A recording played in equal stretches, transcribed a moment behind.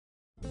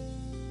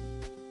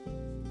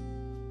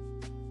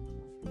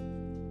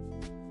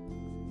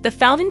The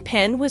fountain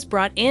pen was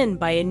brought in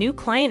by a new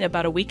client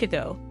about a week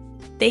ago.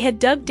 They had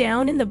dug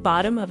down in the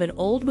bottom of an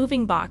old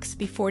moving box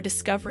before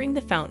discovering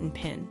the fountain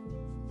pen.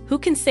 Who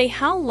can say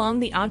how long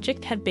the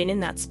object had been in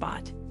that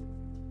spot?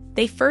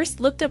 They first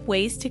looked up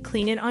ways to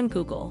clean it on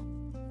Google,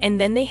 and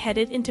then they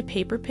headed into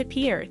Paper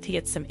Papier to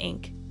get some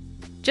ink.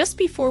 Just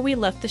before we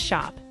left the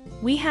shop,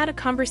 we had a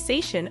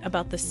conversation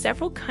about the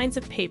several kinds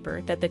of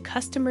paper that the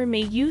customer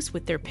may use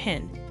with their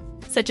pen,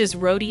 such as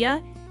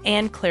Rhodia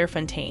and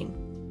Clairefontaine.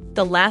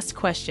 The last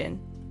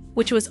question,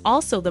 which was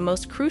also the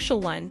most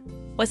crucial one,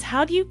 was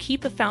how do you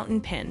keep a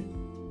fountain pen?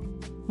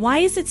 Why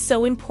is it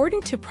so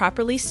important to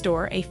properly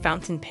store a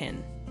fountain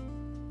pen?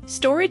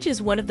 Storage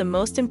is one of the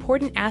most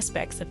important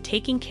aspects of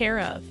taking care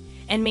of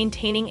and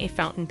maintaining a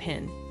fountain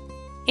pen.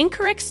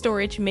 Incorrect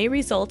storage may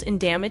result in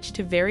damage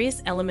to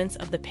various elements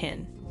of the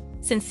pen,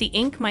 since the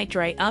ink might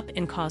dry up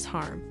and cause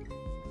harm.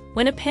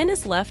 When a pen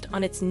is left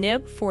on its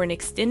nib for an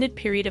extended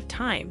period of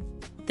time,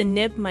 the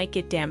nib might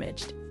get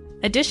damaged.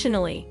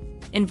 Additionally,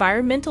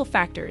 environmental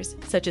factors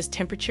such as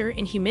temperature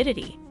and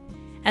humidity,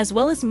 as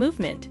well as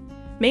movement,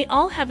 may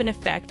all have an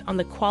effect on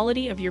the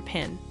quality of your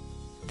pen.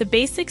 The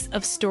basics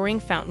of storing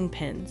fountain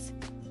pens.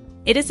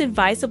 It is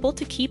advisable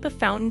to keep a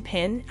fountain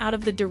pen out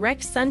of the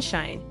direct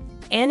sunshine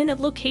and in a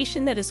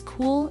location that is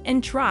cool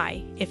and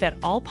dry if at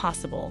all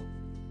possible.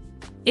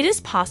 It is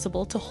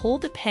possible to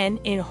hold the pen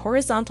in a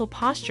horizontal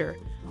posture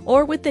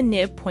or with the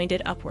nib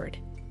pointed upward.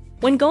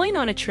 When going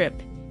on a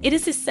trip, it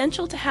is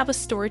essential to have a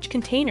storage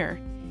container,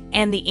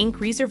 and the ink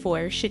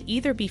reservoir should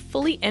either be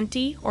fully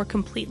empty or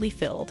completely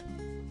filled.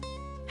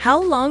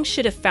 How long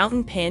should a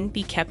fountain pen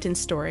be kept in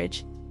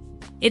storage?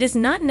 It is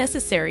not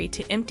necessary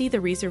to empty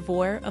the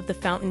reservoir of the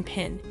fountain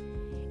pen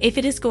if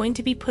it is going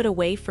to be put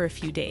away for a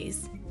few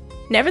days.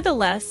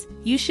 Nevertheless,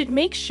 you should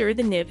make sure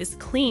the nib is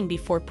clean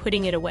before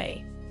putting it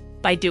away.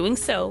 By doing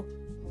so,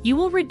 you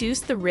will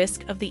reduce the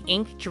risk of the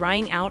ink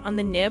drying out on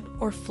the nib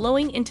or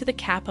flowing into the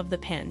cap of the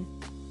pen.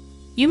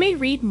 You may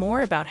read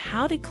more about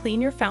how to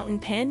clean your fountain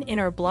pen in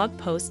our blog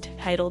post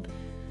titled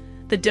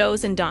 "The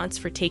Do's and Don'ts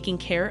for Taking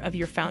Care of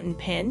Your Fountain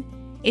Pen"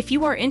 if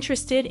you are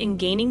interested in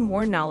gaining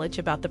more knowledge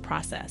about the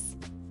process.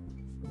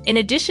 In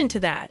addition to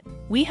that,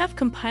 we have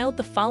compiled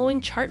the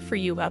following chart for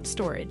you about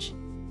storage.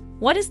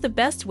 What is the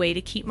best way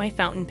to keep my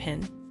fountain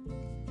pen?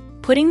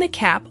 Putting the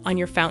cap on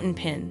your fountain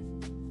pen.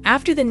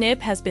 After the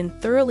nib has been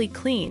thoroughly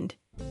cleaned,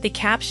 the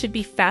cap should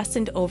be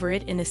fastened over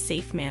it in a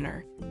safe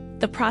manner.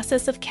 The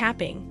process of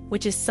capping,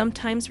 which is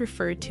sometimes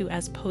referred to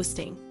as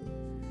posting,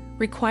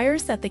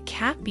 requires that the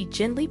cap be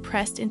gently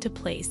pressed into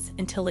place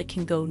until it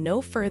can go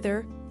no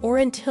further or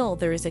until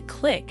there is a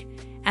click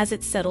as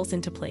it settles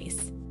into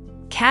place.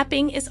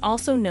 Capping is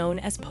also known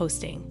as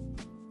posting.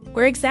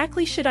 Where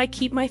exactly should I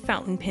keep my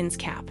fountain pen's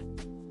cap?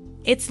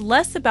 It's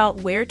less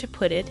about where to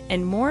put it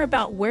and more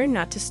about where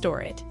not to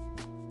store it.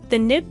 The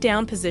nib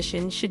down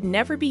position should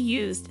never be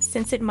used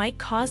since it might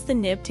cause the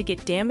nib to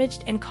get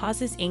damaged and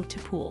causes ink to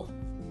pool.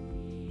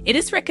 It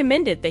is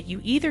recommended that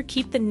you either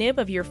keep the nib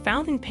of your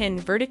fountain pen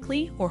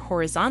vertically or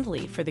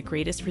horizontally for the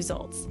greatest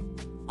results.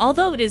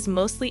 Although it is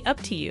mostly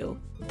up to you,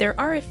 there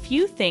are a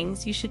few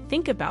things you should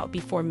think about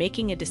before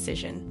making a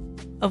decision.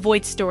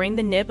 Avoid storing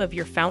the nib of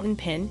your fountain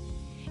pen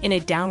in a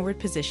downward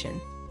position.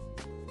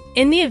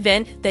 In the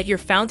event that your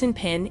fountain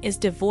pen is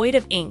devoid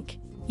of ink,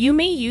 you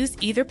may use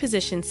either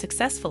position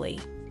successfully.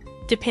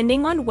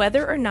 Depending on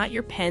whether or not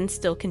your pen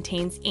still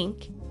contains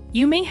ink,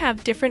 you may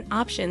have different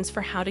options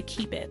for how to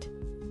keep it.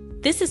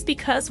 This is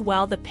because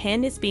while the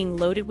pen is being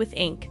loaded with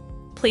ink,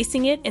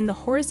 placing it in the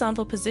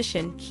horizontal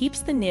position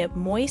keeps the nib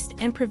moist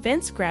and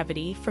prevents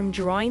gravity from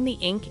drawing the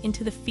ink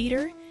into the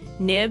feeder,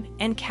 nib,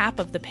 and cap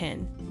of the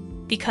pen.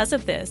 Because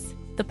of this,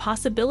 the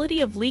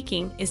possibility of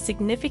leaking is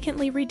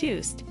significantly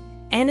reduced,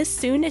 and as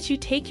soon as you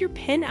take your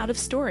pen out of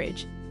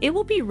storage, it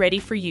will be ready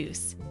for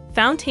use.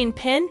 Fountain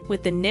pen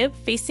with the nib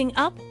facing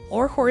up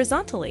or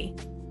horizontally.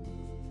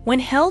 When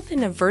held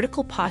in a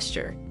vertical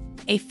posture,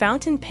 a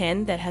fountain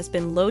pen that has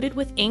been loaded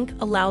with ink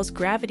allows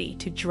gravity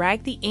to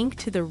drag the ink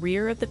to the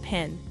rear of the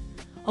pen,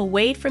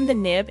 away from the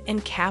nib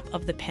and cap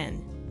of the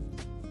pen.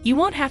 You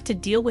won't have to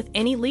deal with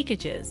any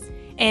leakages,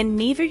 and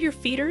neither your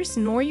feeders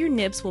nor your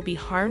nibs will be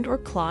harmed or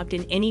clogged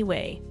in any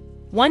way.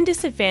 One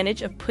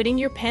disadvantage of putting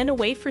your pen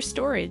away for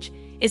storage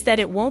is that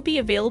it won't be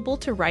available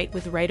to write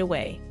with right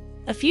away.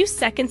 A few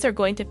seconds are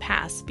going to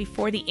pass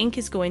before the ink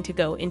is going to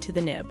go into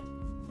the nib.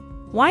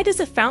 Why does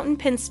a fountain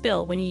pen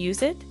spill when you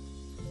use it?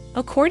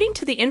 According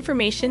to the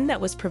information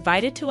that was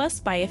provided to us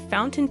by a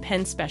fountain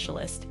pen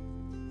specialist,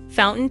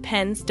 fountain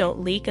pens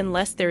don't leak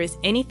unless there is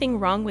anything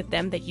wrong with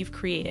them that you've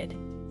created.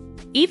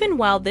 Even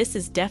while this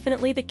is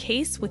definitely the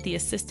case with the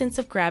assistance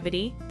of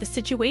gravity, the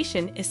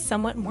situation is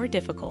somewhat more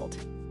difficult.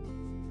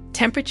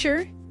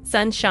 Temperature,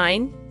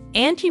 sunshine,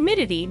 and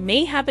humidity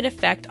may have an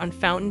effect on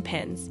fountain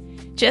pens,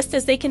 just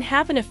as they can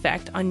have an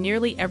effect on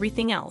nearly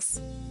everything else.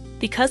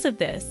 Because of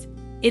this,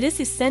 it is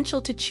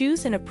essential to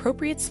choose an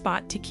appropriate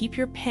spot to keep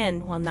your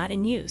pen while not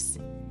in use.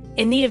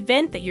 In the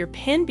event that your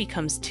pen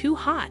becomes too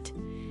hot,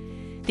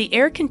 the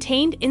air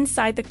contained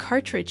inside the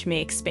cartridge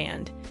may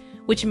expand,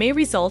 which may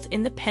result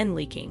in the pen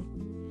leaking.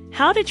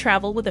 How to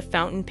travel with a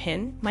fountain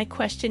pen? My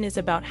question is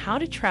about how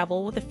to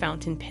travel with a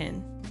fountain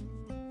pen.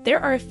 There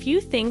are a few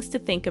things to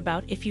think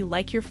about if you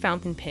like your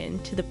fountain pen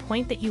to the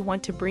point that you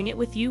want to bring it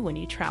with you when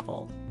you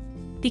travel.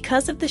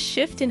 Because of the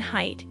shift in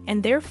height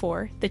and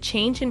therefore the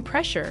change in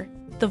pressure,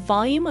 the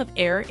volume of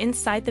air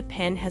inside the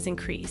pen has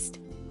increased.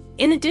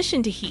 In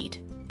addition to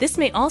heat, this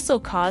may also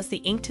cause the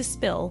ink to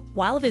spill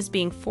while it is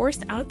being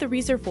forced out of the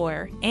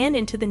reservoir and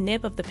into the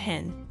nib of the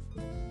pen.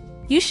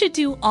 You should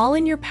do all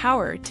in your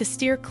power to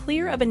steer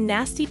clear of a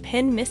nasty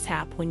pen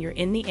mishap when you're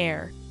in the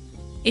air.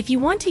 If you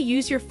want to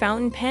use your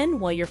fountain pen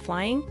while you're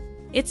flying,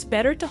 it's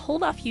better to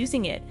hold off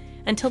using it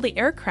until the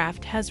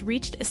aircraft has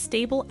reached a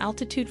stable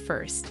altitude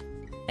first.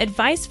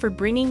 Advice for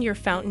bringing your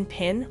fountain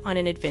pen on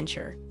an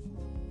adventure.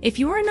 If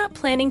you are not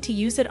planning to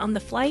use it on the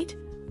flight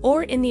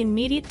or in the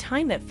immediate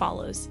time that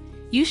follows,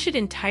 you should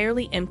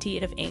entirely empty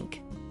it of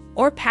ink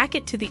or pack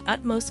it to the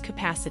utmost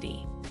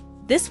capacity.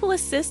 This will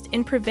assist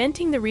in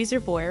preventing the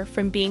reservoir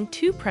from being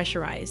too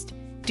pressurized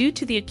due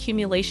to the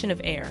accumulation of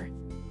air.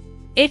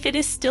 If it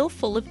is still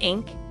full of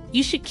ink,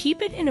 you should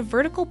keep it in a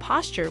vertical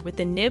posture with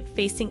the nib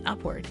facing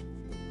upward.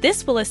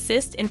 This will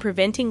assist in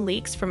preventing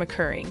leaks from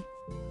occurring.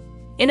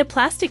 In a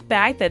plastic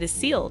bag that is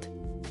sealed,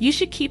 you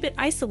should keep it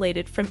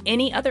isolated from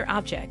any other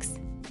objects.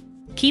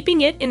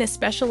 Keeping it in a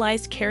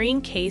specialized carrying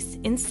case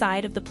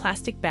inside of the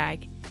plastic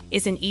bag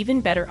is an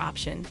even better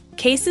option.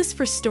 Cases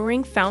for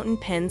storing fountain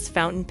pens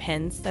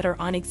that are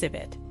on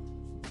exhibit.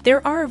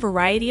 There are a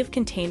variety of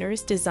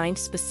containers designed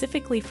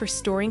specifically for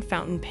storing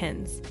fountain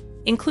pens,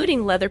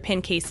 including leather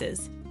pen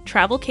cases,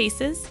 travel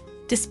cases,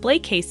 display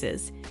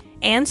cases,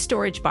 and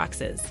storage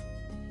boxes.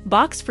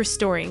 Box for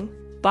storing.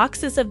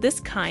 Boxes of this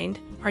kind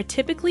are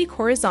typically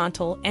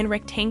horizontal and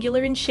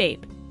rectangular in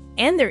shape,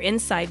 and their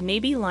inside may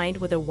be lined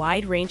with a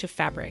wide range of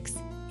fabrics,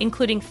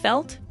 including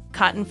felt,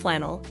 cotton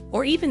flannel,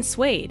 or even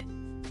suede.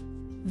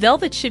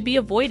 Velvet should be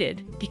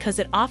avoided because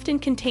it often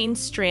contains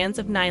strands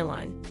of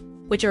nylon,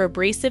 which are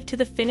abrasive to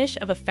the finish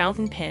of a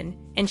fountain pen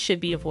and should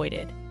be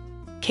avoided.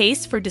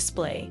 Case for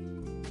display.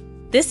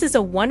 This is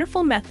a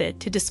wonderful method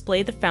to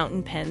display the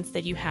fountain pens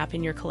that you have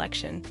in your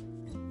collection.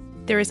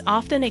 There is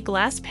often a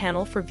glass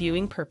panel for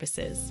viewing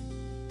purposes.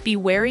 Be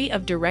wary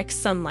of direct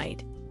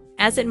sunlight,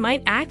 as it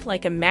might act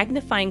like a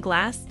magnifying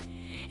glass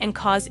and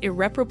cause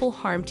irreparable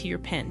harm to your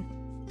pen.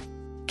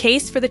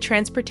 Case for the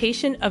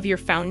transportation of your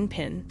fountain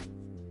pen.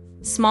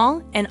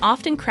 Small and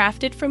often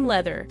crafted from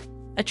leather,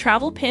 a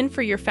travel pen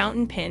for your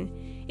fountain pen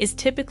is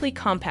typically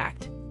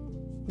compact.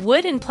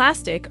 Wood and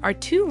plastic are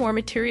two more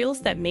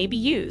materials that may be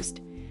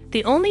used.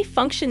 The only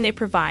function they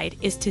provide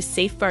is to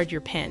safeguard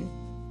your pen,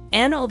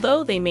 and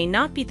although they may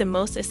not be the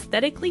most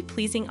aesthetically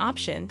pleasing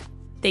option,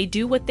 they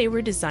do what they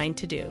were designed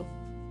to do.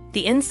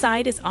 The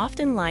inside is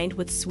often lined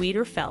with suede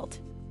or felt,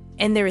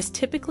 and there is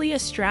typically a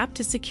strap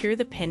to secure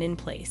the pen in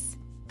place.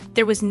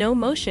 There was no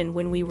motion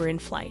when we were in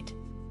flight.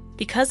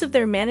 Because of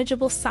their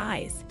manageable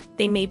size,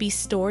 they may be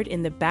stored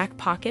in the back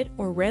pocket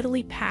or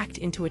readily packed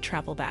into a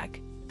travel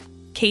bag.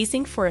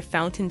 Casing for a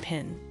fountain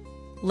pen.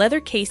 Leather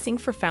casing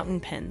for fountain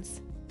pens.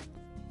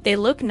 They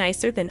look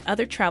nicer than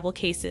other travel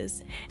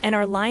cases and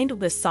are lined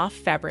with a soft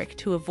fabric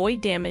to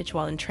avoid damage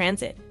while in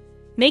transit,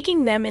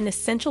 making them an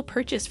essential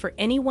purchase for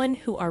anyone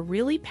who are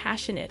really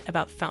passionate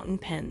about fountain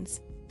pens.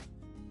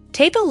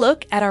 Take a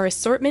look at our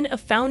assortment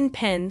of fountain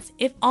pens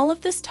if all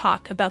of this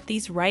talk about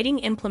these writing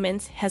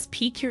implements has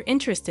piqued your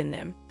interest in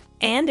them,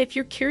 and if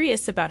you're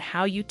curious about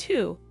how you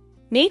too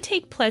may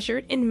take pleasure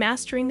in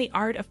mastering the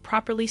art of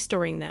properly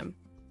storing them.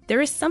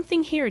 There is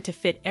something here to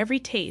fit every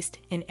taste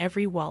and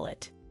every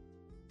wallet.